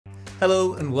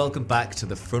Hello and welcome back to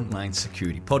the Frontline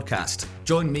Security Podcast.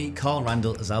 Join me, Carl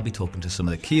Randle, as I'll be talking to some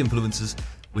of the key influencers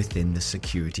within the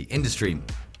security industry.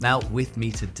 Now, with me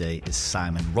today is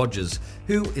Simon Rogers,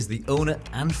 who is the owner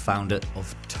and founder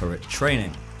of Turret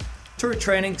Training. Turret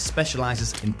Training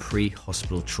specialises in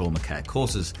pre-hospital trauma care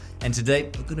courses, and today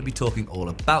we're going to be talking all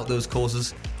about those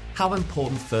courses, how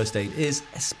important first aid is,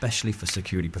 especially for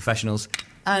security professionals,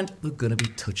 and we're going to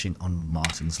be touching on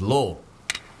Martin's Law.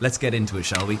 Let's get into it,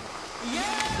 shall we? Yeah!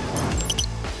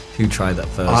 Who tried that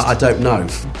first? I don't know.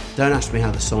 Don't ask me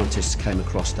how the scientists came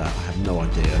across that. I have no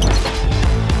idea.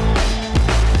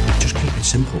 Just keep it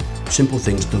simple. Simple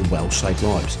things done well save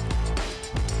lives.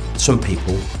 Some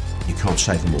people, you can't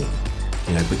save them all,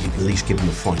 but you can at least give them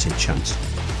a fighting chance.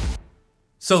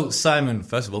 So, Simon,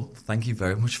 first of all, thank you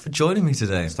very much for joining me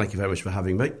today. Thank you very much for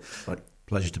having me.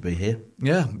 Pleasure to be here.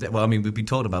 Yeah, well, we've been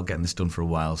talking about getting this done for a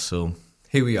while, so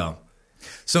here we are.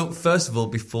 So, first of all,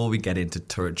 before we get into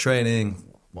Turret Training,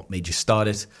 what made you start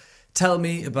it, tell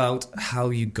me about how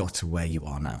you got to where you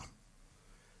are now.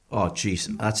 Oh, geez,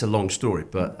 that's a long story,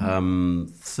 but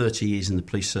 30 years in the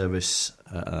police service,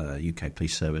 UK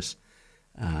police service.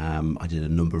 I did a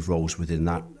number of roles within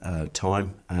that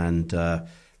time and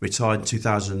retired in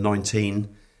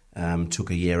 2019, took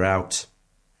a year out,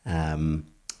 and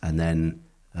then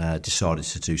decided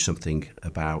to do something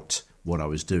about what I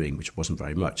was doing, which wasn't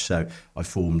very much. So I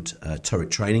formed Turret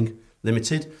Training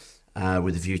Limited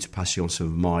with a view to passing on some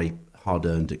of my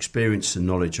hard-earned experience and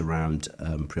knowledge around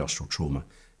pre-hospital trauma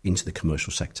into the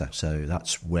commercial sector. So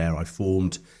that's where I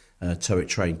formed Turret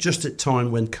Training, just at time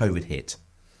when COVID hit.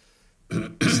 So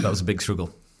that was a big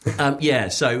struggle.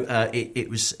 It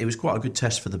was quite a good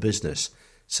test for the business.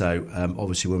 So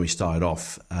obviously when we started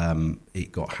off,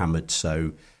 it got hammered,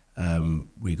 so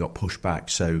we got pushed back.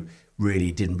 So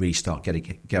really didn't really start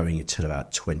getting going until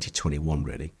about 2021,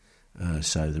 really.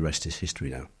 So the rest is history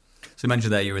now. So you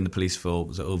mentioned there you were in the police for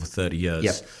over 30 years.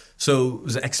 Yep. So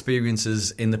was it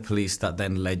experiences in the police that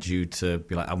then led you to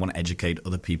be like, I want to educate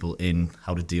other people in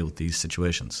how to deal with these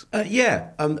situations?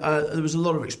 There was a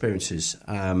lot of experiences,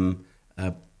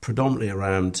 predominantly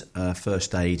around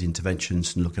first aid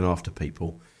interventions and looking after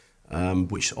people,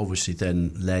 which obviously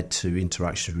then led to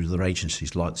interactions with other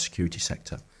agencies like the security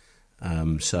sector.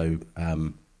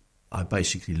 I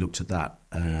basically looked at that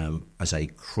as a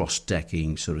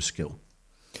cross-decking sort of skill.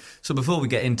 So before we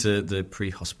get into the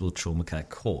pre-hospital trauma care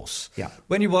course, yeah.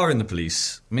 When you are in the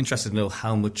police, I'm interested to know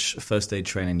how much first aid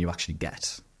training you actually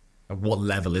get. At what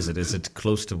level is it? Is it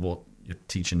close to what you're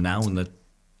teaching now?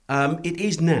 It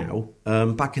is now.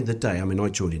 Back in the day, I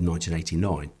joined in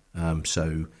 1989,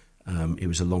 it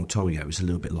was a long time ago. It was a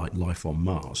little bit like life on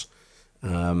Mars.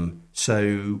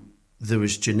 So there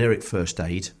was generic first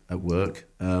aid at work,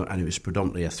 and it was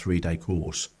predominantly a 3-day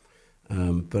course.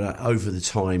 But over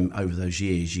those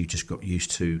years, you just got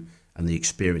used to, and the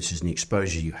experiences and the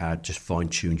exposure you had just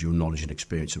fine-tuned your knowledge and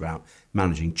experience about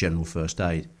managing general first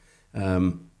aid.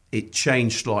 It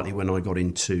changed slightly when I got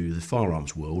into the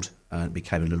firearms world and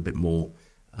became a little bit more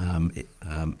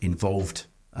involved,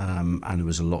 and there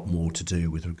was a lot more to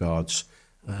do with regards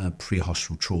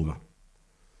pre-hospital trauma.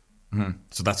 Mm-hmm.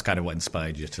 So that's kind of what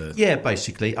inspired you to... Yeah,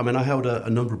 basically. I held a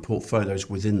number of portfolios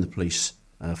within the police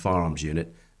firearms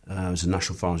unit. I was a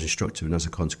national firearms instructor, and as a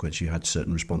consequence you had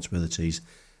certain responsibilities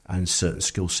and certain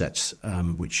skill sets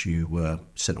which you were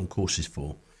sent on courses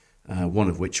for, one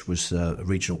of which was a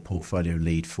regional portfolio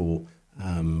lead for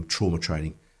trauma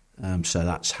training. So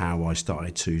that's how I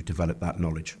started to develop that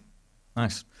knowledge.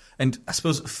 Nice. And I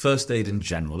suppose first aid in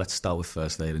general, let's start with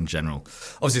first aid in general.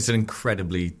 Obviously it's an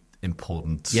incredibly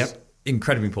important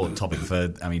topic for,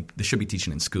 they should be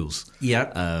teaching in schools.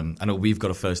 Yeah. I know we've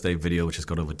got a first aid video which has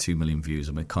got over 2 million views,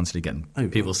 and we're constantly getting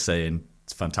people saying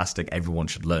it's fantastic, everyone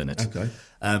should learn it. Okay.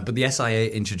 But the SIA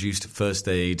introduced first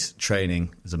aid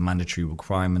training as a mandatory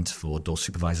requirement for door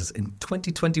supervisors in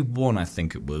 2021, I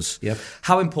think it was. Yep.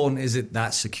 How important is it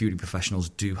that security professionals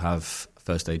do have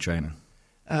first aid training?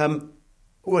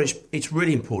 Well, it's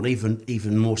really important,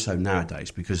 even more so nowadays,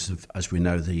 because of, as we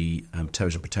know, the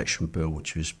Terrorism Protection Bill,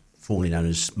 which was formerly known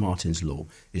as Martin's Law,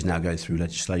 is now going through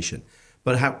legislation.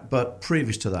 But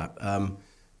previous to that,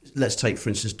 let's take, for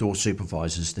instance, door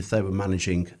supervisors. If they were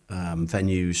managing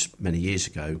venues many years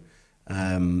ago,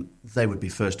 they would be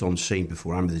first on scene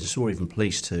before ambulance or even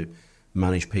police to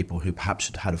manage people who perhaps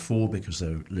had had a fall because they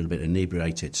were a little bit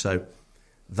inebriated. So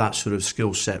that sort of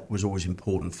skill set was always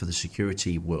important for the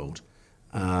security world.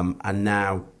 And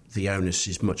now the onus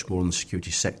is much more on the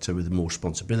security sector with more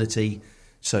responsibility.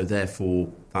 So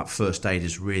therefore, that first aid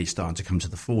is really starting to come to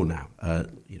the fore now. We're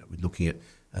looking at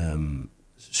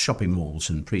shopping malls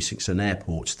and precincts and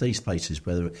airports, these places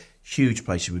where there are huge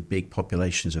places with big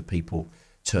populations of people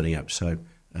turning up. So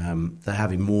they're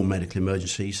having more medical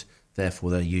emergencies,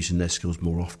 therefore they're using their skills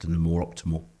more often and more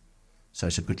optimal. So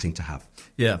it's a good thing to have.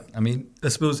 Yeah, I mean, I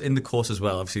suppose in the course as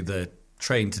well, obviously they're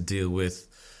trained to deal with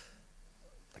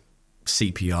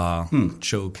CPR,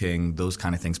 choking, those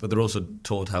kind of things, but they're also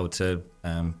taught how to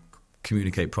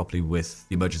communicate properly with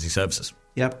the emergency services.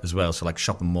 Yep. As well. So like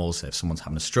shopping malls, if someone's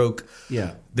having a stroke,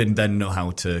 they then know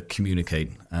how to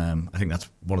communicate. I think that's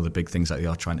one of the big things that they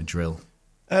are trying to drill.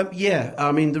 I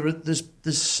mean, there are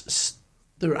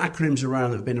acronyms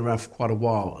around that have been around for quite a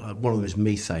while. One of them is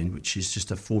methane, which is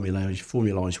just a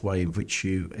formalised way in which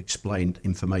you explain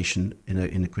information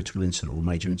in a critical incident or a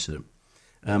major incident.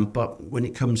 But when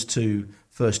it comes to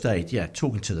first aid,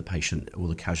 talking to the patient or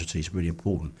the casualty is really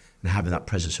important, and having that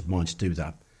presence of mind to do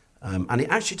that. And it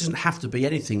actually doesn't have to be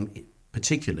anything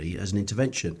particularly as an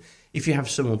intervention. If you have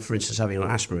someone, for instance, having an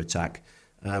asthma attack,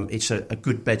 it's a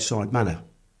good bedside manner,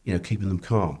 keeping them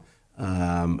calm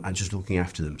and just looking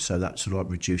after them. So that sort of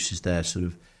like reduces their sort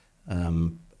of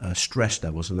stress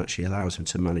levels and actually allows them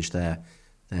to manage their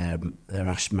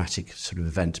asthmatic sort of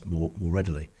event more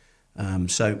readily.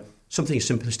 So something as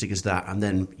simplistic as that, and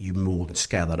then you more than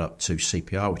scale that up to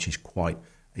CPR, which is quite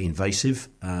invasive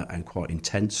and quite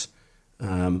intense.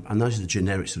 And those are the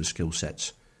generic sort of skill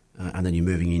sets. And then you're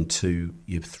moving into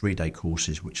your 3-day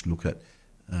courses, which look at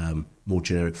more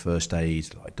generic first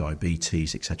aid, like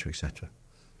diabetes, et cetera, et cetera.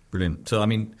 Brilliant. So, I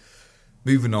mean,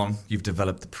 moving on, you've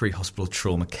developed the pre-hospital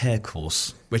trauma care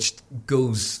course, which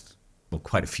goes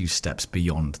quite a few steps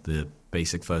beyond the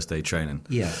basic first aid training.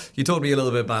 Yeah. You told me a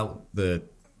little bit about the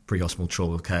pre-hospital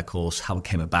trauma care course, how it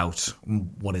came about.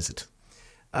 What is it?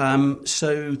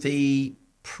 So the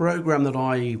program that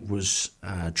I was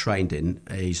trained in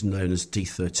is known as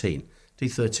D13.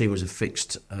 D13 was a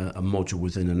fixed a module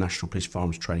within the National Police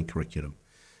Firearms Training Curriculum.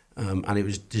 And it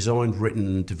was designed, written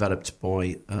and developed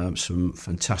by some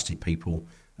fantastic people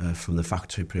from the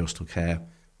Faculty of Pre-Hospital Care,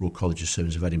 Royal College of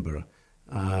Surgeons of Edinburgh.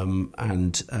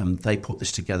 And they put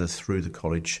this together through the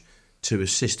college to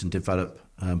assist and develop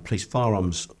police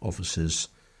firearms officers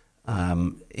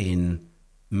in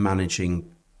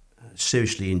managing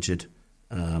seriously injured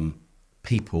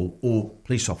people or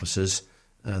police officers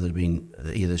that have been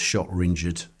either shot or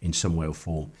injured in some way or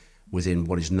form within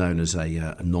what is known as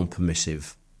a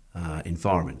non-permissive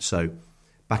environment. So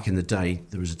back in the day,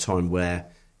 there was a time where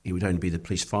it would only be the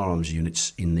police firearms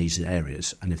units in these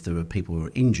areas, and if there were people who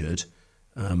were injured,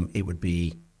 it would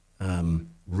be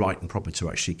right and proper to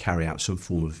actually carry out some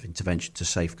form of intervention to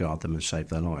safeguard them and save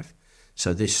their life.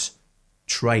 So this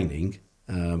training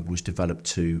was developed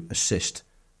to assist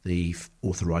the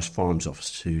authorised firearms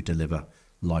officer to deliver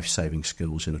life-saving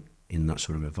skills in that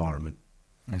sort of environment.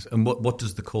 Nice. And what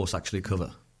does the course actually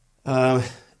cover?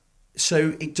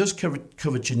 So it does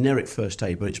cover generic first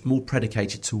aid, but it's more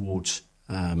predicated towards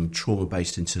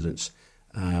trauma-based incidents,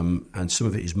 and some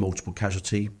of it is multiple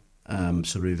casualty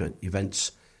sort of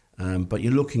events. But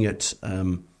you're looking at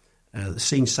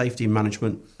scene safety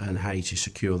management and how to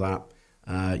secure that.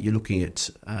 You're looking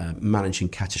at managing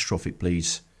catastrophic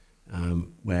bleeds,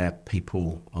 where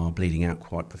people are bleeding out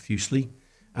quite profusely,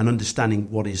 and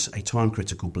understanding what is a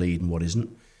time-critical bleed and what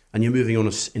isn't. And you're moving on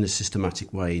in a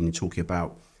systematic way, and you're talking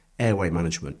about airway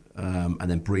management, and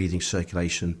then breathing,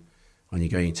 circulation, and you're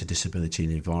going into disability in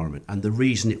the environment. And the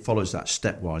reason it follows that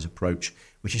stepwise approach,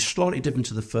 which is slightly different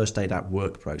to the first aid at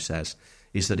work process,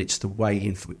 is that it's the way,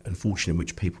 unfortunately, in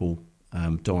which people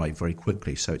die very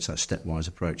quickly. So it's that stepwise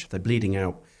approach. If they're bleeding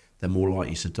out, they're more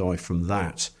likely to die from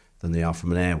that than they are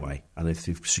from an airway. And if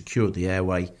they've secured the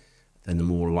airway, then they're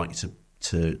more likely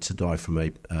to die from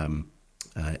a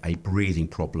breathing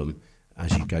problem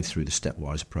as you go through the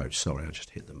stepwise approach. Sorry, I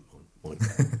just hit them.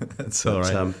 That's all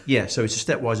right. So it's a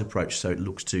stepwise approach. So it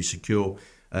looks to secure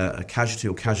a casualty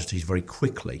or casualties very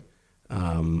quickly,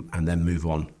 and then move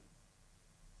on.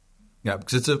 Yeah,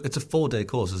 because it's a 4-day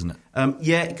course, isn't it?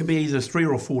 It can be either a 3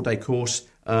 or a 4-day course.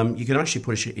 You can actually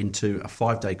push it into a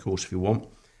 5-day course if you want,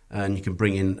 and you can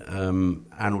bring in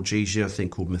analgesia, a thing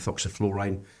called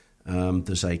methoxyflurane.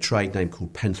 There's a trade name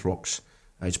called Penthrox.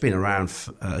 It's been around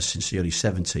since the early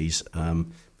 70s,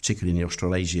 particularly in the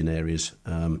Australasian areas.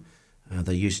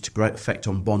 They use it to great effect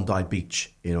on Bondi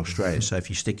Beach in Australia. So if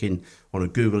you stick in on a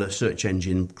Google search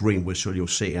engine, green whistle, you'll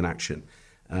see it in action.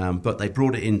 But they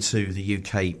brought it into the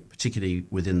UK, particularly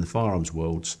within the firearms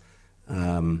worlds,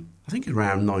 I think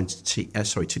around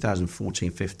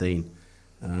 2014-15,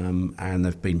 and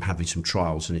they've been having some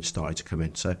trials and it started to come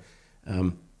in. So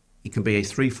it can be a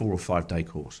 3, 4 or 5-day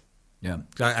course. Yeah,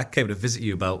 I came to visit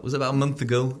you about a month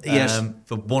ago? Yes.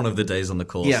 For one of the days on the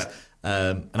course. Yeah.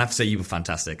 And I have to say, you were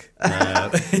fantastic. You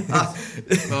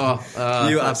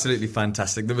were absolutely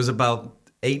fantastic. There was about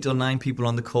 8 or 9 people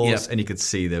on the course, and you could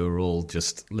see they were all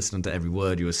just listening to every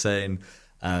word you were saying.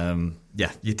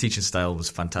 Your teaching style was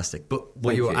fantastic. But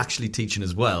what you were actually teaching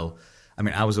as well, I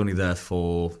mean, I was only there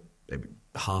for maybe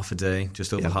half a day,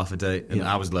 just over half a day, and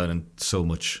I was learning so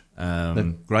much.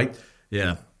 Great.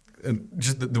 Yeah. And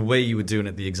just the way you were doing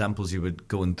it, the examples you were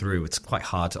going through, it's quite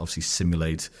hard to obviously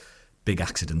simulate big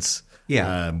accidents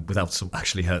without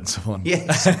actually hurting someone.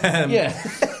 Yes.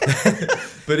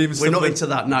 But even we're not into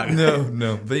that, no.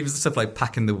 No. But even stuff like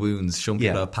packing the wounds, showing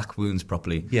people how to pack wounds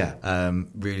properly.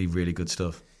 Really, really good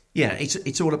stuff. Yeah,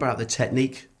 it's all about the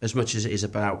technique as much as it is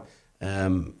about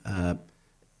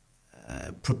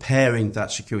preparing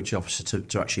that security officer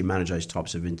to actually manage those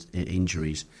types of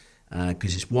injuries.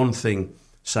 Because it's one thing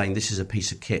saying this is a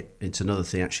piece of kit, it's another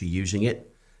thing actually using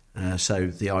it. So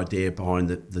the idea behind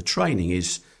the training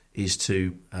is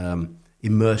to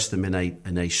immerse them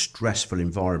in a stressful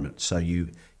environment. So you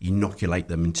inoculate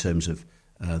them in terms of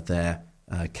their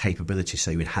capability,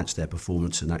 so you enhance their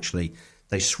performance, and actually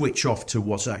they switch off to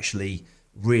what's actually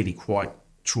really quite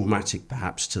traumatic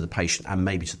perhaps to the patient and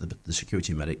maybe to the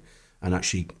security medic, and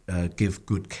actually give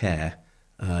good care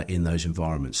in those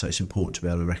environments. So it's important to be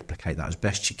able to replicate that as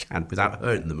best you can without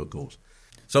hurting them, of course.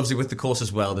 So obviously with the course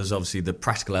as well, there's obviously the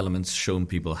practical elements showing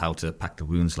people how to pack the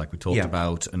wounds like we talked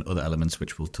about, and other elements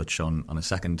which we'll touch on a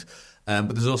second. But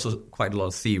there's also quite a lot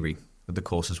of theory with the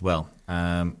course as well.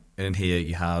 And in here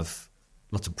you have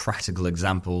lots of practical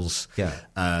examples,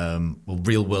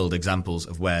 real world examples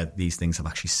of where these things have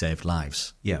actually saved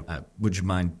lives. Would you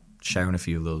mind sharing a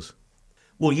few of those?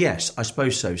 Well, yes, I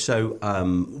suppose so. So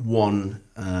one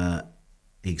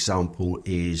example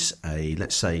is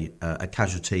let's say a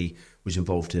casualty was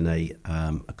involved in a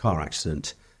car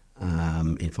accident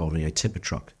involving a tipper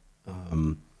truck.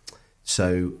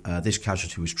 So this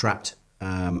casualty was trapped,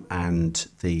 and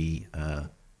the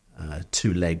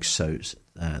 2 legs. So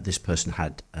this person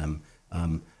had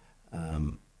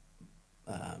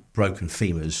broken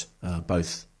femurs,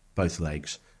 both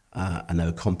legs, and they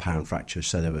were compound fractures.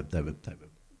 So they were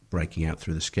breaking out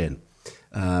through the skin.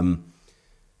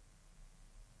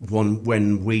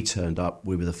 When we turned up,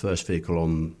 we were the first vehicle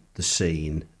on the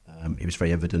scene. It was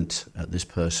very evident this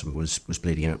person was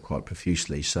bleeding out quite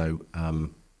profusely. So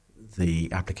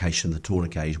the application of the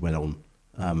tourniquet went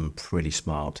on pretty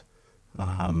smart.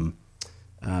 And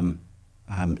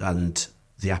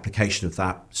the application of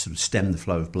that sort of stemmed the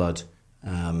flow of blood,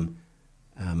 and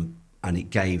it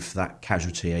gave that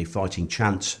casualty a fighting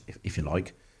chance, if you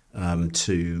like,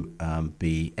 to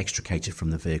be extricated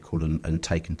from the vehicle and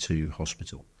taken to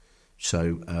hospital.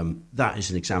 So that is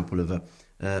an example of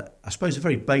I suppose, a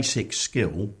very basic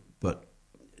skill, but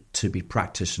to be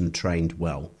practiced and trained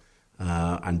well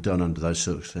and done under those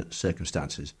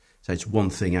circumstances. So it's one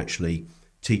thing actually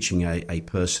teaching a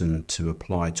person to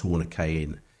apply a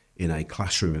tourniquet in a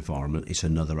classroom environment. It's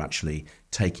another actually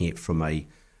taking it from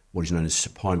what is known as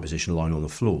supine position, lying on the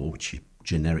floor, which is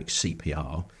generic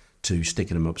CPR, to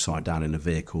sticking them upside down in a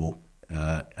vehicle.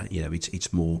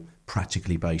 It's more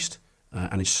practically based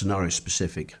and it's scenario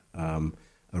specific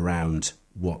around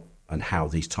what and how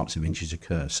these types of injuries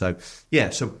occur. So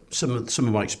some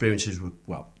of my experiences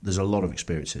there's a lot of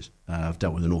experiences. I've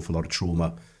dealt with an awful lot of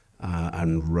trauma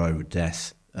and road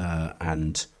death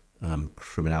and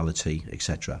criminality,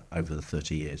 etc. over the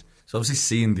 30 years. So obviously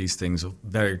seeing these things are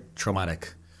very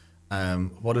traumatic.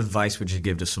 What advice would you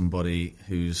give to somebody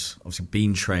who's obviously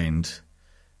been trained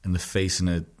and they're facing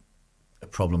a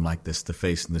problem like this, they're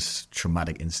facing this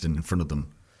traumatic incident in front of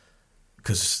them?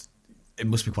 Because it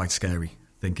must be quite scary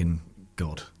thinking,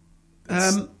 God.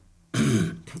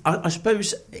 I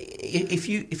suppose if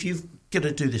you're going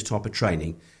to do this type of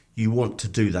training, you want to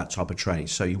do that type of training.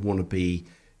 So you want to be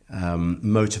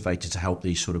motivated to help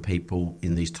these sort of people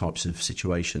in these types of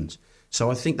situations. So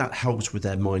I think that helps with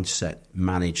their mindset,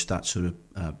 manage that sort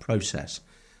of process.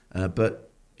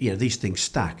 But these things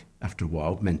stack after a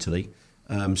while mentally.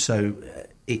 So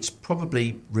it's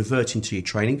probably reverting to your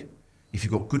training. If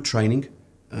you've got good training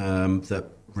that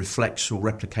reflects or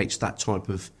replicates that type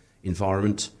of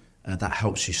environment, that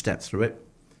helps you step through it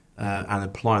and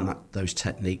applying those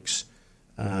techniques.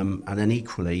 And then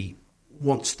equally,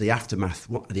 once the aftermath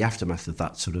of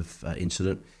that sort of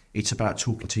incident, it's about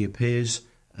talking to your peers,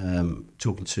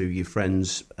 talking to your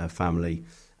friends, family,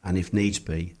 and if needs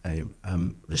be,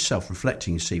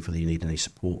 self-reflecting to see whether you need any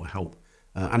support or help.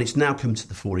 And it's now come to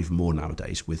the fore even more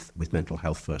nowadays with mental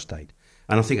health first aid.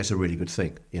 And I think that's a really good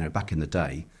thing. Back in the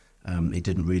day, it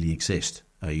didn't really exist.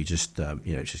 You just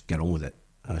get on with it,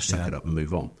 suck it up and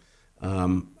move on.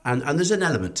 And there's an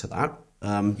element to that.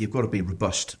 You've got to be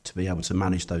robust to be able to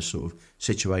manage those sort of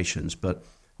situations, but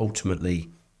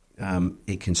ultimately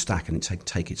it can stack and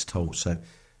take its toll. So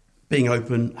being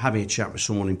open, having a chat with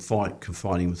someone,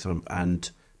 confiding with them, and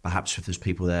perhaps if there's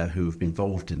people there who have been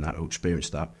involved in that or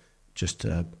experienced that, just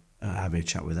having a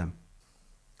chat with them.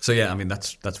 So yeah, I mean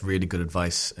that's really good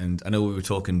advice. And I know we were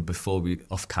talking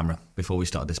off camera before we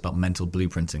started this about mental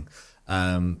blueprinting.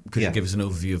 Could you give us an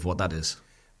overview of what that is?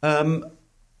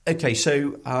 Okay,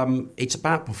 so it's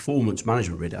about performance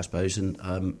management, really, I suppose, and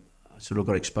I sort of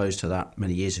got exposed to that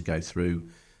many years ago through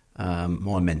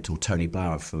my mentor, Tony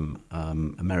Blauer from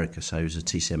America. So he's a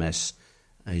TCMS,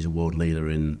 he's a world leader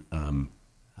in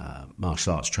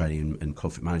martial arts training and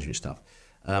conflict management stuff.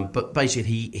 But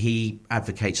basically, he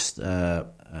advocates the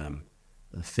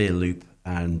fear loop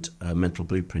and mental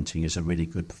blueprinting as a really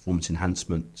good performance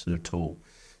enhancement sort of tool.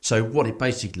 So what it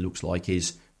basically looks like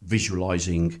is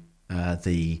visualising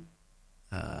the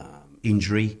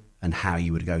injury and how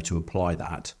you would go to apply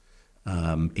that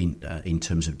in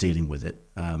terms of dealing with it.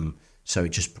 So it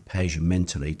just prepares you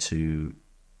mentally to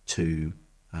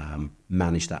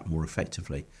manage that more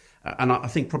effectively. And I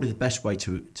think probably the best way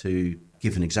to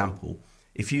give an example,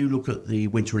 if you look at the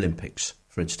Winter Olympics,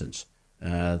 for instance,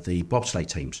 the bobsleigh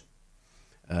teams,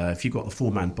 if you've got the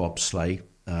four-man bobsleigh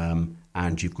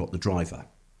and you've got the driver,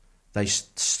 they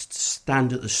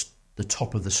stand at the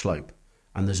top of the slope,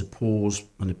 and there's a pause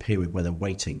and a period where they're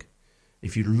waiting.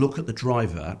 If you look at the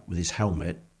driver with his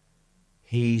helmet,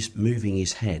 he's moving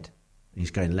his head.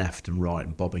 He's going left and right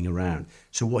and bobbing around.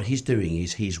 So what he's doing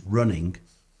is he's running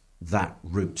that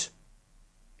route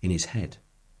in his head.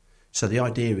 So the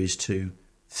idea is to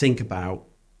think about,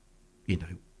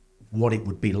 what it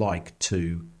would be like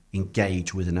to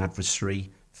engage with an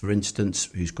adversary, for instance,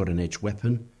 who's got an edged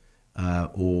weapon,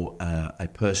 or a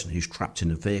person who's trapped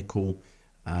in a vehicle,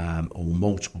 or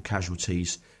multiple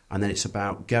casualties. And then it's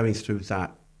about going through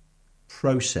that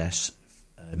process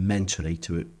mentally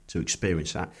to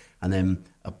experience that, and then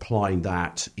applying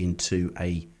that into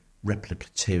a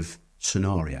replicative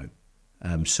scenario.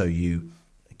 So you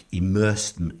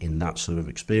immerse them in that sort of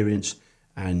experience,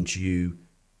 and you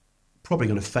probably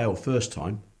going to fail first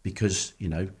time because,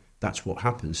 that's what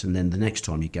happens. And then the next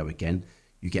time you go again,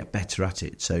 you get better at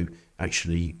it. So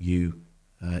actually you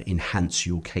enhance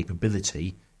your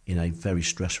capability in a very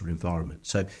stressful environment.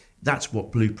 So that's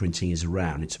what blueprinting is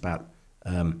around. It's about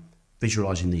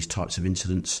visualising these types of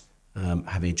incidents,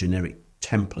 having a generic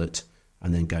template,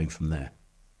 and then going from there.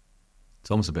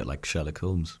 It's almost a bit like Sherlock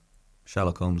Holmes.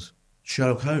 Sherlock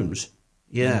Holmes,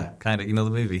 yeah. Kind of, the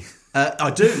movie?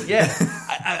 I do, yeah.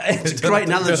 It's a great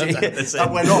analogy. That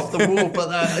went off the wall, but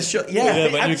but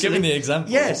you're giving the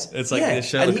example. Yes, it's like the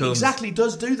Sherlock and he Holmes. Exactly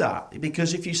does do that,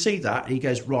 because if you see that, he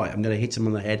goes, right, I'm going to hit him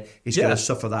on the head. He's going to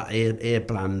suffer that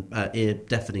ear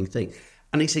deafening thing,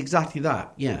 and it's exactly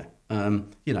that. Yeah,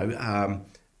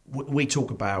 we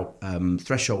talk about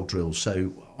threshold drills.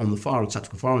 So on the fire and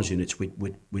tactical firearms units,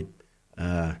 we'd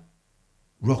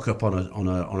rock up on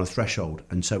a threshold,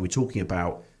 and so we're talking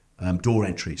about door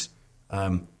entries.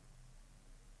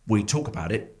 We talk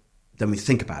about it, then we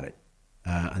think about it,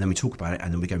 and then we talk about it,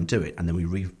 and then we go and do it, and then we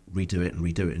redo it and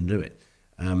redo it and do it.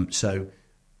 So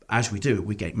as we do it,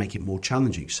 we make it more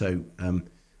challenging. So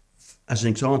as an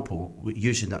example,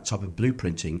 using that type of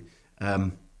blueprinting,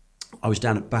 I was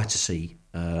down at Battersea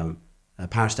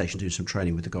power station doing some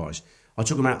training with the guys. I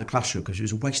took them out of the classroom because it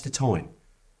was a waste of time.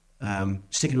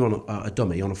 Sticking them on a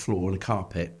dummy on a floor on a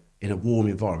carpet in a warm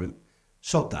environment,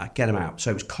 sod that, get them out.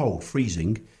 So it was cold,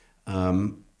 freezing.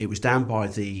 It was down by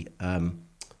the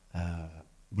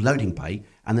loading bay,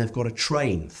 and they've got a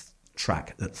train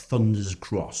track that thunders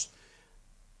across.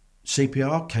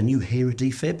 CPR, can you hear a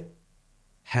defib?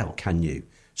 Hell, can you?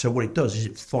 So what it does is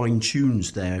it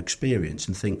fine-tunes their experience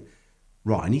and think,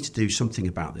 right, I need to do something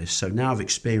about this. So now I've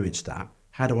experienced that.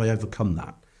 How do I overcome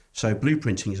that? So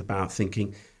blueprinting is about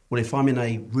thinking, well, if I'm in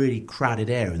a really crowded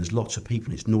area and there's lots of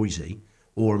people and it's noisy,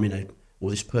 or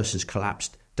this person's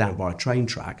collapsed down by a train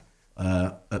track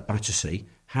at Battersea,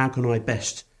 how can I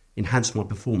best enhance my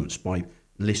performance by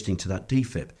listening to that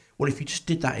defib? Well, if you just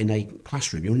did that in a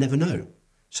classroom, you'll never know.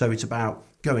 So it's about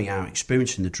going out,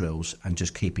 experiencing the drills, and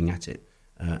just keeping at it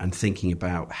and thinking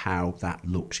about how that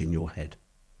looks in your head.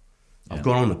 Yeah. I've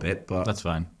gone on a bit, but... That's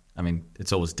fine. I mean,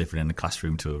 it's always different in a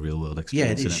classroom to a real-world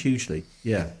experience. Yeah, it is, hugely,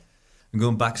 yeah. And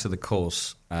going back to the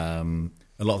course, a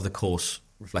lot of the course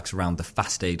reflects around the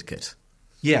fast aid kit.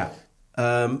 Yeah,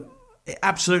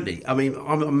 absolutely. I mean,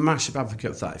 I'm a massive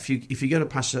advocate of that. If you're going to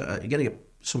pass, you're going to get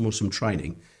someone some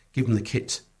training, give them the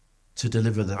kit to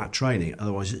deliver that training.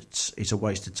 Otherwise, it's a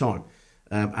waste of time.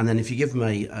 And then if you give them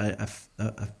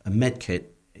a med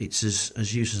kit, it's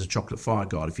as useless as a chocolate fire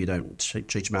guard if you don't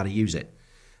teach them how to use it.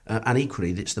 And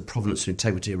equally, it's the provenance and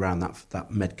integrity around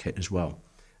that med kit as well.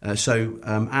 So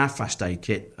our fast aid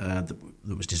kit that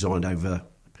was designed over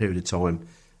a period of time,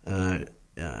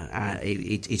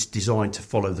 it's designed to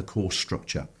follow the course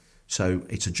structure. So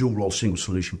it's a dual role, single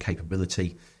solution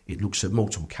capability. It looks at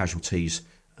multiple casualties,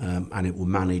 and it will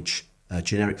manage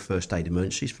generic first aid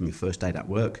emergencies from your first aid at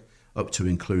work up to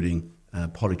including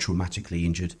polytraumatically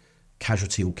injured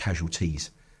casualty or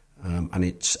casualties. And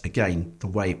it's, again, the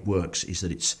way it works is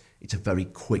that it's a very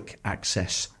quick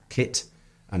access kit,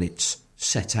 and it's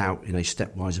set out in a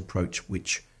stepwise approach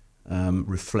which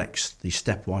reflects the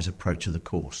stepwise approach of the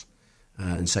course.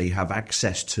 And so you have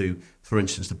access to, for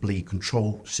instance, the bleed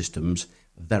control systems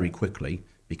very quickly,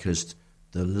 because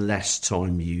the less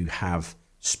time you have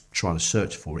trying to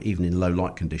search for it, even in low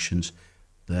light conditions,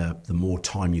 the more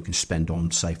time you can spend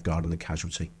on safeguarding the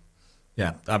casualty.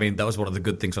 Yeah, I mean, that was one of the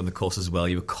good things on the course as well.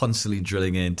 You were constantly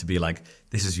drilling in to be like,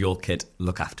 this is your kit,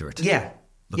 look after it.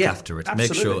 Look after it. Absolutely.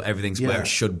 Make sure everything's where it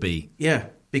should be. Yeah,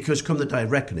 because come the day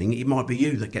of reckoning, it might be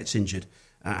you that gets injured,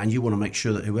 and you want to make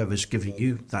sure that whoever's giving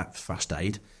you that fast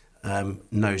aid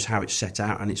knows how it's set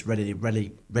out and it's ready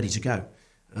to go.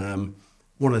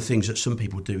 One of the things that some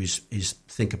people do is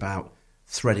think about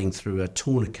threading through a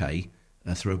tourniquet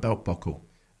through a belt buckle,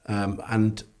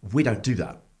 and we don't do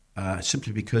that.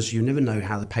 Simply because you never know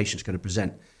how the patient's going to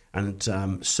present. And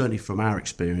certainly from our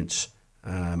experience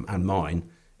and mine,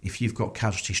 if you've got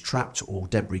casualties trapped or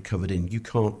debris covered in, you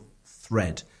can't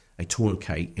thread a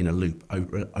tourniquet in a loop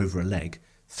over a leg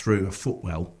through a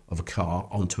footwell of a car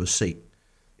onto a seat.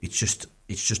 It's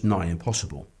just nigh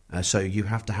impossible. So you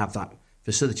have to have that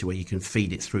facility where you can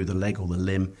feed it through the leg or the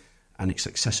limb, and it's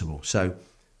accessible. So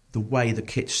the way the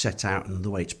kit's set out and the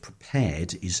way it's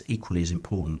prepared is equally as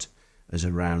important as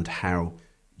around how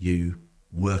you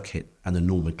work it and the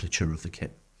nomenclature of the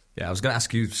kit. Yeah, I was going to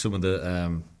ask you some of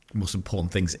the most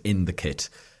important things in the kit.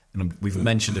 And we've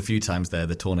mentioned a few times there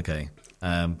the tourniquet.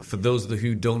 For those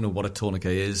who don't know what a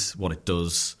tourniquet is, what it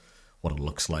does, what it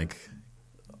looks like.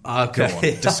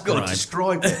 Okay, I've got to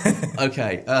describe it.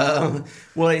 Okay,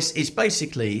 well, it's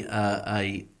basically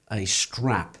a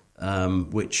strap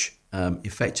which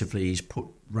effectively is put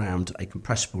round a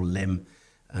compressible limb,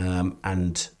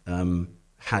 and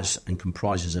has and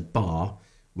comprises a bar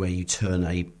where you turn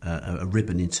a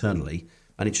ribbon internally,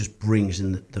 and it just brings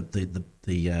in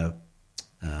the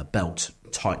belt,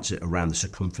 tightens it around the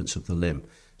circumference of the limb.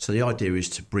 So the idea is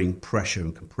to bring pressure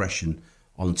and compression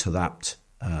onto that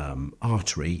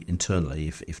artery internally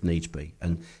if needs be.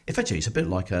 And effectively it's a bit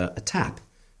like a tap.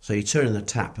 So you turn in the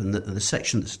tap, and the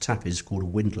section that's a tap is called a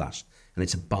windlass, and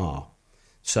it's a bar.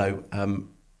 So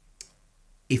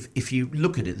if you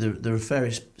look at it, there are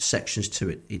various sections to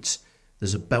it.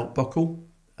 There's a belt buckle.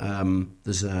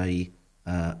 There's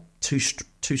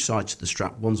two sides to the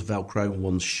strap. One's Velcro and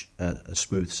one's a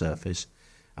smooth surface,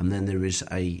 and then there is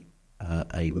a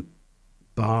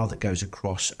bar that goes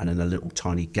across, and then a little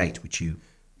tiny gate which you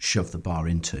shove the bar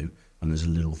into, and there's a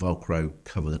little Velcro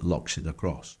cover that locks it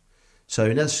across. So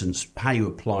in essence, how you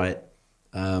apply it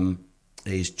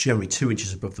is generally 2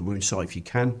 inches above the wound site if you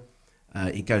can.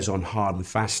 It goes on hard and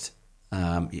fast.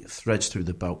 It threads through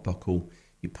the belt buckle.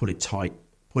 You put it tight,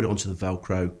 put it onto the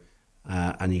Velcro,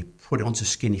 and you put it onto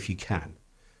skin if you can.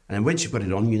 And then once you've got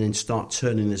it on, you then start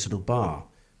turning this little bar,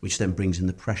 which then brings in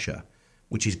the pressure,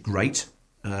 which is great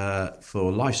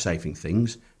for life-saving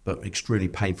things, but extremely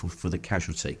painful for the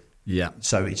casualty. Yeah.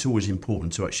 So it's always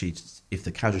important to actually, if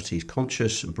the casualty is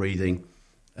conscious and breathing,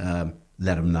 let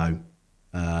them know,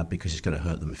 because it's going to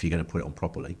hurt them if you're going to put it on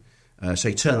properly. So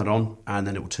you turn that on, and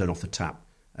then it will turn off the tap.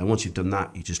 And once you've done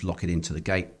that, you just lock it into the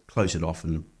gate, close it off,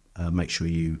 and make sure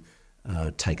you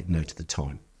take note of the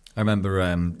time. I remember...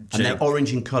 and they're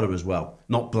orange in colour as well,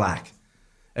 not black.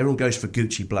 Everyone goes for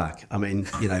Gucci black. I mean,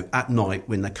 at night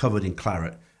when they're covered in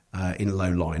claret in low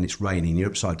light and it's raining, you're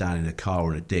upside down in a car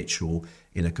or in a ditch or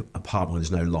in an apartment where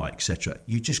there's no light, etc.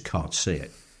 You just can't see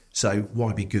it. So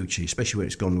why be Gucci, especially when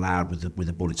it's gone loud with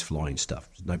the bullets flying stuff?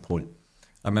 There's no point.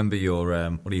 I remember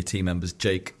one of your team members,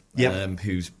 Jake,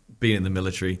 who's been in the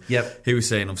military. Yep. He was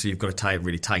saying, obviously, you've got to tie it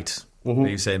really tight. Mm-hmm.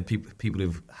 He was saying people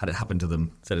who've had it happen to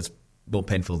them said it's more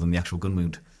painful than the actual gun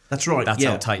wound. That's right. That's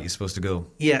how tight you're supposed to go.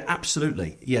 Yeah,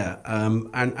 absolutely. Yeah,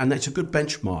 and it's a good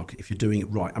benchmark if you're doing it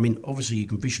right. I mean, obviously you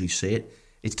can visually see it.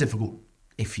 It's difficult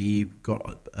if you've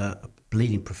got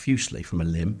bleeding profusely from a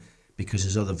limb because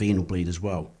there's other venal bleed as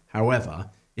well. However,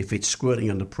 if it's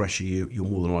squirting under pressure, you're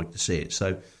more than likely to see it.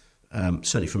 So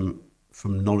certainly from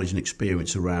knowledge and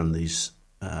experience around these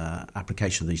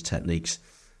application of these techniques,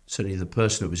 certainly the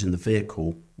person that was in the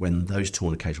vehicle when those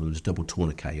tourniquets, when there was double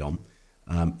tourniquet on,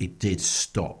 it did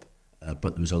stop,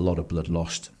 but there was a lot of blood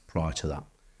lost prior to that.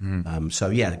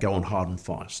 They go on hard and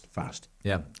fast.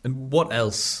 Yeah. And what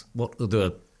else? What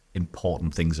other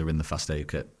important things are in the fast aid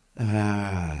kit?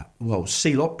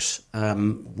 Celox.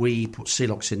 We put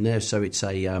Celox in there, so it's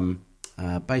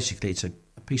basically it's a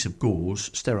piece of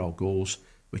gauze, sterile gauze,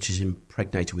 which is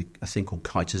impregnated with a thing called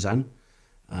chitosan.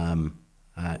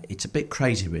 It's a bit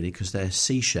crazy, really, because they're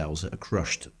seashells that are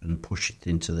crushed and pushed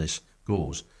into this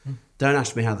gauze. Don't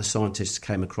ask me how the scientists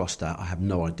came across that. I have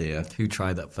no idea. Who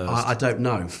tried that first? I don't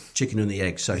know. Chicken and the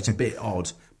egg, so it's a bit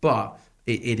odd. But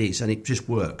it is, and it just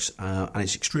works. And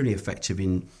it's extremely effective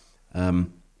in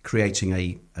creating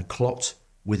a clot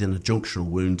within a junctional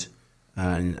wound,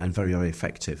 and very, very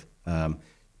effective.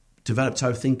 Developed,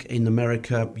 I think, in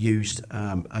America, used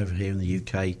over here in the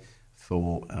UK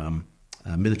for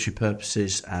military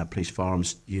purposes, police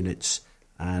firearms units,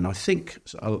 and I think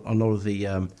a lot of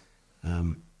the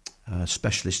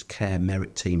specialist care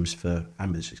merit teams for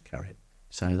ambulances carry it.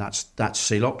 So that's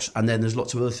Celox, and then there's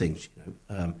lots of other things,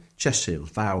 chest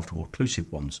seals, valved or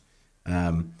occlusive ones.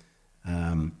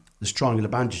 There's triangular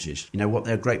bandages. You know what?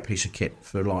 They're a great piece of kit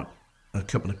for like a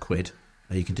couple of quid.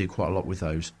 You can do quite a lot with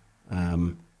those.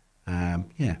 So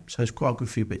it's quite a good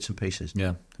few bits and pieces.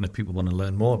 Yeah, and if people want to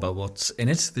learn more about what's in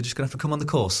it, they're just going to have to come on the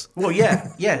course. Well,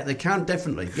 yeah, they can,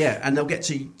 definitely. Yeah, and they'll get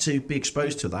to be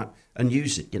exposed to that and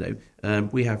use it,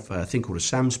 We have a thing called a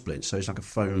SAM splint, so it's like a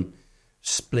foam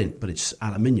splint, but it's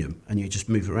aluminium, and you just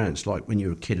move it around. It's like when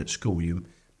you're a kid at school, you're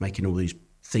making all these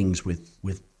things with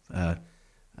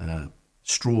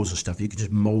straws and stuff. You can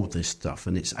just mould this stuff,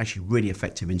 and it's actually really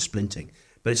effective in splinting.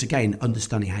 But it's, again,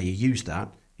 understanding how you use that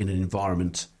in an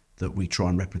environment that we try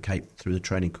and replicate through the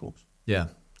training course. Yeah.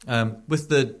 With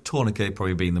the tourniquet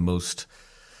probably being the most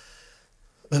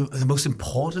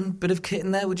important bit of kit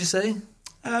in there, would you say?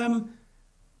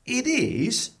 It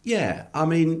is, yeah. I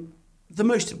mean, the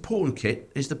most important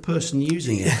kit is the person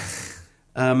using it.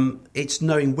 It's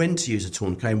knowing when to use a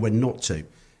tourniquet and when not to.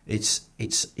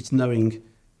 It's knowing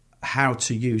how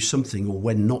to use something or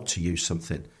when not to use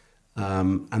something.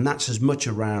 And that's as much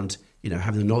around,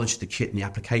 having the knowledge of the kit and the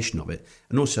application of it,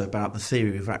 and also about the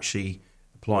theory of actually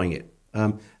applying it.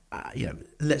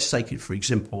 Let's take it for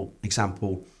example,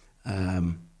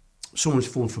 someone's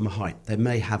fallen from a height. They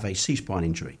may have a C-spine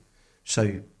injury.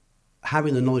 So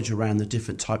having the knowledge around the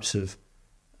different types of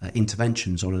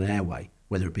interventions on an airway,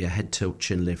 whether it be a head tilt,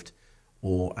 chin lift,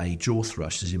 or a jaw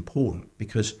thrust, is important,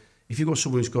 because if you've got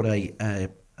someone who's got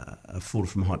a fall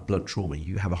from height blunt trauma,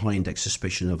 you have a high index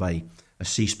suspicion of a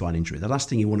C-spine injury. The last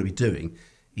thing you want to be doing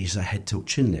is a head tilt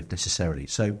chin lift necessarily.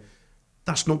 So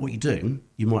that's not what you're doing.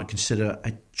 You might consider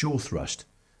a jaw thrust.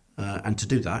 And to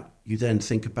do that, you then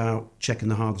think about checking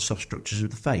the hard and soft structures of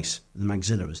the face. The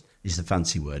maxilla is the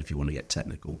fancy word if you want to get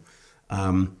technical.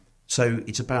 So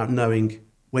it's about knowing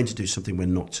when to do something,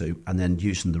 when not to, and then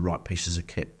using the right pieces of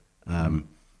kit. And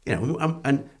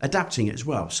adapting it as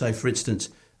well. So, for instance,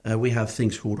 we have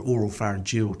things called oral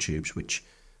pharyngeal tubes, which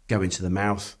go into the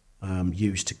mouth,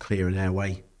 used to clear an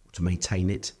airway, to maintain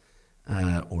it,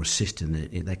 or assist in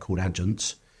it. They're called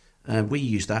adjuncts. We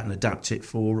use that and adapt it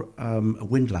for a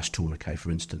windlass tourniquet,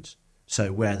 for instance.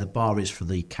 So where the bar is for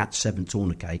the Cat 7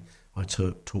 tourniquet I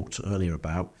talked earlier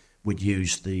about, we'd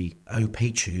use the OP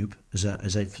tube as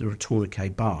a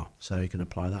tourniquet bar, so you can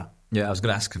apply that. Yeah, I was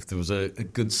going to ask if there was a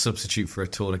good substitute for a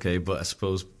tourniquet, but I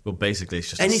suppose, basically it's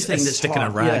just anything that's stick in a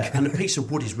rag. Yeah, and a piece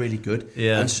of wood is really good,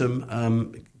 and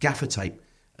some gaffer tape,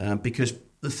 because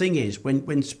the thing is,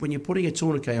 when you're putting a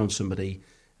tourniquet on somebody,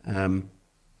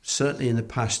 certainly in the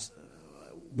past,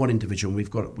 one individual, we've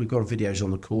got videos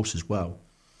on the course as well,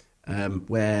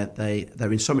 where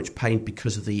they're in so much pain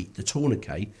because of the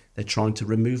tourniquet, they're trying to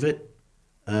remove it,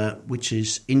 which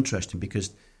is interesting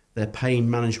because their pain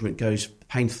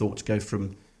thoughts go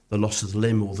from the loss of the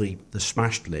limb or the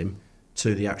smashed limb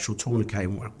to the actual tourniquet,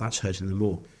 and that's hurting them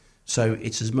more. So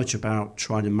it's as much about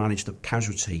trying to manage the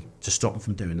casualty to stop them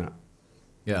from doing that.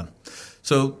 Yeah.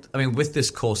 So, with this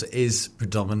course, it is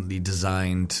predominantly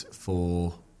designed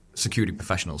for security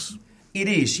professionals. It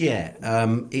is, yeah.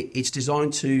 It's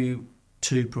designed to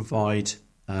provide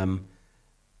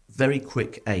very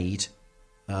quick aid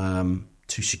to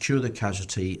secure the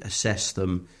casualty, assess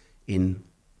them in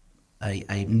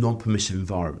a non-permissive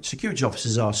environment. Security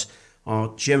officers are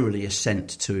generally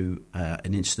sent to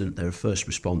an incident. They're a first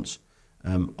response.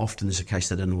 Often there's a case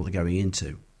they don't know what they're going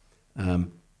into.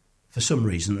 For some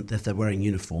reason, if they're wearing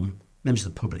uniform, members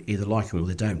of the public either like them or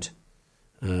they don't.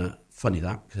 Funny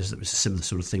that, because it was a similar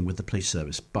sort of thing with the police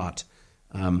service. But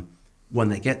when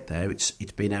they get there, it's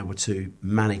being able to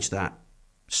manage that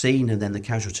scene and then the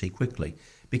casualty quickly.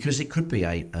 because it could be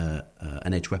an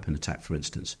edge weapon attack, for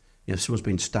instance. If someone's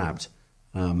been stabbed,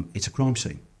 it's a crime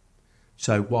scene.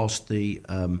 So whilst the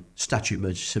statutory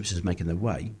emergency services are making their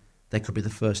way, they could be the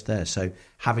first there. So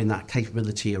having that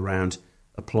capability around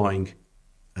applying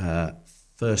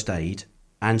first aid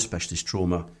and specialist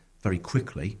trauma very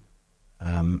quickly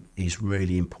is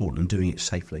really important, and doing it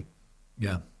safely.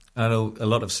 Yeah. I know a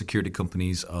lot of security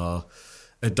companies are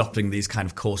adopting these kind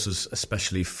of courses,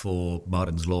 especially for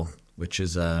Martin's Law, which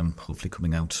is hopefully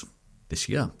coming out this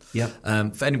year. Yeah.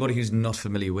 For anybody who's not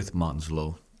familiar with Martin's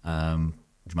Law,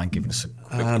 would you mind giving us a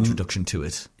quick introduction to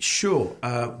it? Sure.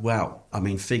 Well, I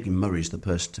mean, Fegan Murray is the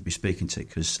person to be speaking to,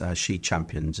 because she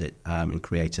champions it and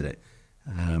created it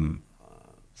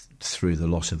through the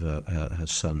loss of her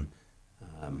son,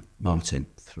 Martin,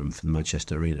 from the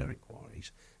Manchester Arena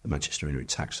inquiries, the Manchester Arena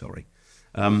attack, sorry.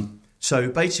 So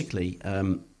basically,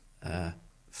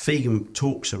 Fegan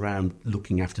talks around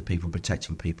looking after people,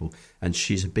 protecting people, and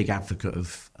she's a big advocate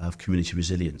of community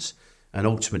resilience. And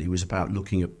ultimately, it was about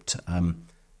looking at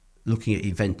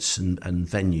events and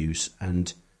venues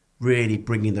and really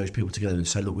bringing those people together and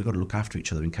say, look, we've got to look after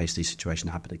each other in case these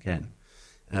situations happen again.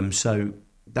 So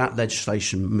that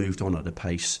legislation moved on at a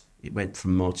pace. It went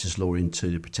from Martin's Law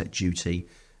into the Protect Duty,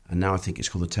 and now I think it's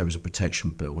called the Terrorism Protection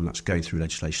Bill, and that's going through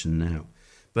legislation now.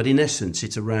 But in essence,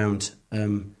 it's around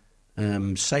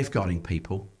safeguarding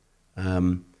people,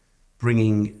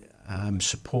 bringing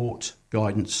support,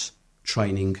 guidance,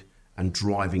 training and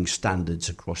driving standards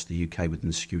across the UK within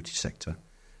the security sector.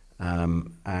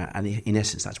 And in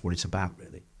essence, that's what it's about,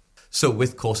 really. So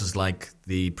with courses like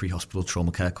the pre-hospital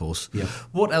trauma care course,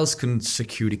 what else can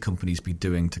security companies be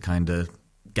doing to kind of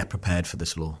get prepared for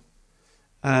this law?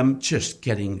 Just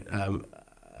getting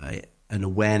an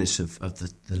awareness of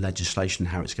the legislation,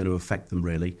 how it's going to affect them,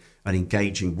 really, and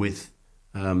engaging with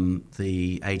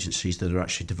the agencies that are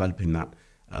actually developing that.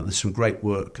 There's some great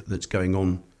work that's going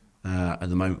on at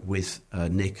the moment with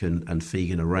Nick and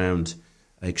Fegan around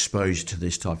exposure to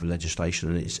this type of legislation,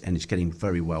 and it's getting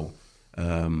very well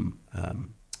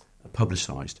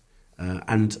publicised.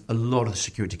 And a lot of the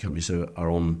security companies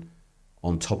are on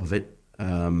top of it,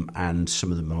 and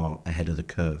some of them are ahead of the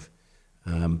curve.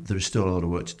 There is still a lot of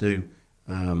work to do,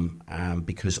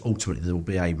 because ultimately there will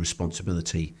be a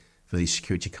responsibility for these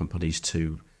security companies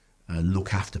to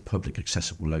look after public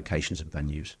accessible locations and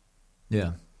venues.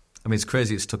 Yeah. I mean, it's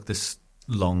crazy it's took this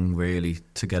long, really,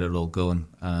 to get it all going.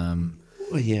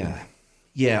 Well, yeah.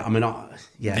 Yeah, I mean,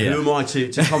 who am I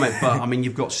to comment? But, I mean,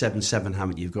 you've got 7-7,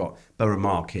 haven't you? You've got Borough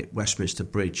Market, Westminster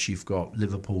Bridge, you've got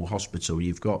Liverpool Hospital,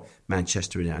 you've got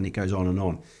Manchester in it, and it goes on and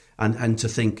on. And to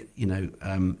think,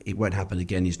 it won't happen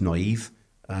again is naive.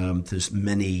 There's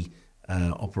many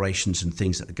operations and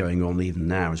things that are going on even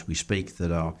now as we speak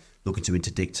that are looking to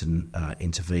interdict and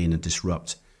intervene and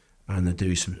disrupt, and they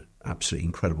do some absolutely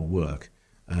incredible work,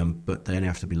 but they only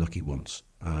have to be lucky once.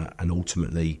 And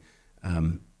ultimately,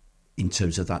 in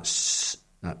terms of that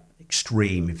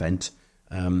extreme event,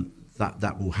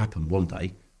 that will happen one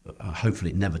day.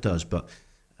 Hopefully it never does, but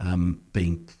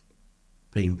being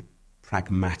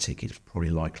pragmatic is probably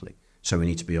likely. So we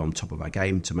need to be on top of our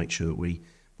game to make sure that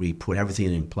we put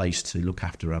everything in place to look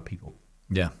after our people.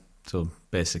 Yeah, so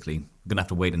basically we're going to have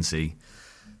to wait and see,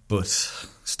 but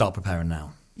start preparing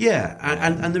now. Yeah,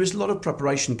 and there is a lot of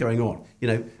preparation going on.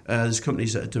 There's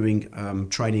companies that are doing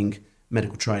training,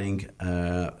 medical training,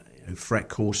 FRET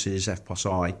courses,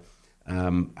 FPOS-I,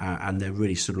 and they're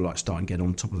really sort of like starting to get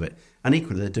on top of it. And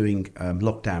equally, they're doing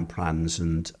lockdown plans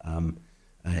and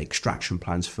extraction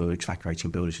plans for evacuating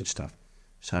buildings and stuff.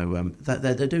 So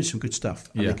they're doing some good stuff,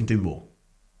 and they can do more.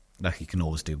 Like you can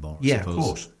always do more, I suppose. Of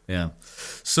course. Yeah.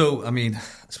 So, I mean, I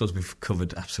suppose we've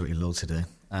covered absolutely loads today.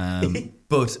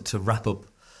 But to wrap up,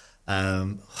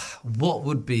 what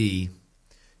would be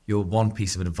your one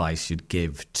piece of advice you'd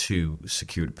give to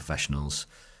security professionals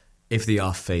if they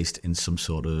are faced in some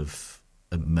sort of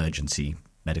emergency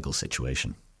medical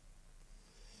situation?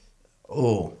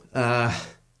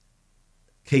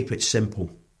 Keep it simple.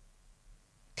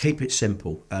 Keep it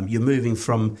simple. You're moving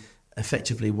from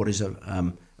effectively what is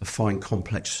a fine,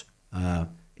 complex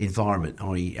environment,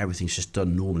 i.e. everything's just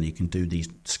done normally. You can do these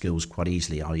skills quite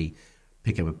easily, i.e.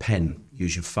 pick up a pen,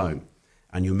 use your phone,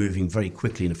 and you're moving very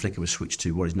quickly in a flick of a switch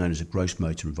to what is known as a gross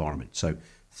motor environment. So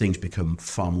things become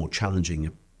far more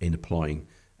challenging in applying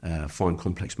fine,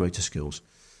 complex motor skills.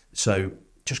 So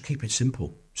just keep it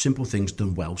simple. Simple things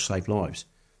done well save lives.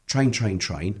 Train.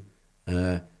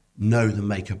 Know the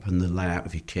makeup and the layout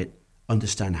of your kit.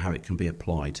 Understand how it can be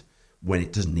applied when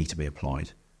it doesn't need to be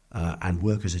applied, and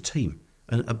work as a team.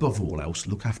 And above all else,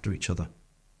 look after each other.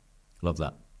 Love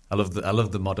that. I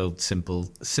love the motto, simple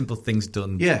things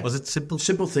done. Yeah. Was it simple?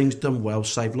 Simple things done well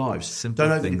save lives. Simple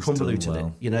Don't things overconvolute done well.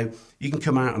 it. You know, you can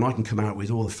come out and I can come out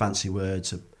with all the fancy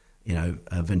words of,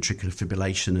 ventricular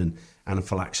fibrillation and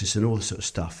anaphylaxis and all this sort of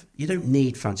stuff. You don't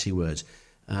need fancy words.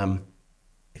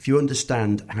 If you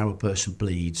understand how a person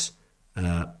bleeds,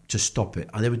 to stop it.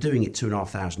 They were doing it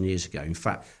 2,500 years ago. In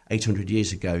fact, 800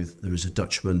 years ago, there was a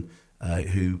Dutchman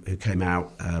who came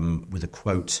out with a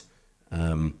quote,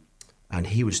 and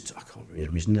he was, I can't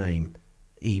remember his name,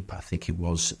 I think it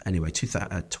was, anyway,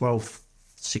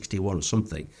 1261 or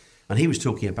something. And he was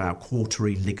talking about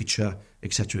cautery, ligature,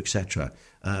 etc., etc.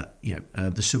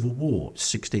 The Civil War,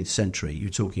 16th century, you're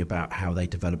talking about how they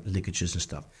developed ligatures and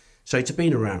stuff. So it's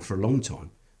been around for a long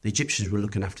time. The Egyptians were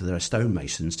looking after their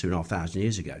stonemasons 2,500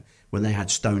 years ago. When they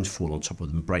had stones fall on top of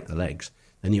them and break their legs,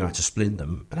 they knew how to splint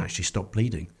them and actually stop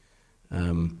bleeding.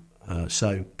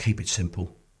 So keep it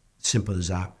simple. Simple as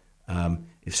that.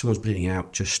 If someone's bleeding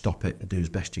out, just stop it and do as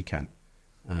best you can.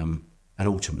 And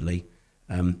ultimately,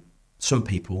 some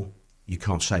people, you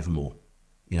can't save them all,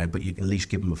 but you can at least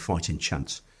give them a fighting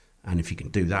chance. And if you can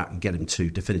do that and get them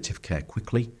to definitive care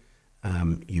quickly,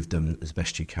 you've done as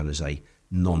best you can as a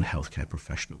non-healthcare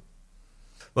professional.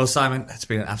 Well, Simon, it's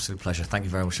been an absolute pleasure. Thank you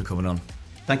very much for coming on.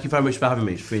 Thank you very much for having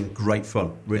me. It's been great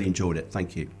fun. Really enjoyed it.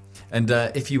 Thank you. And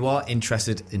if you are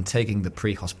interested in taking the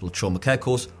pre-hospital trauma care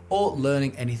course or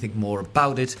learning anything more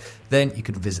about it, then you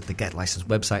can visit the Get Licensed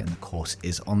website, and the course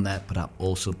is on there, but I'll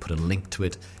also put a link to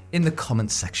it in the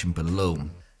comments section below.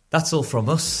 That's all from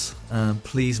us.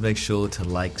 Please make sure to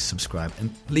like, subscribe,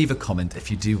 and leave a comment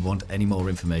if you do want any more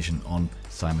information on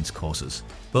Simon's courses.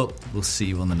 But we'll see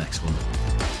you on the next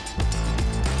one.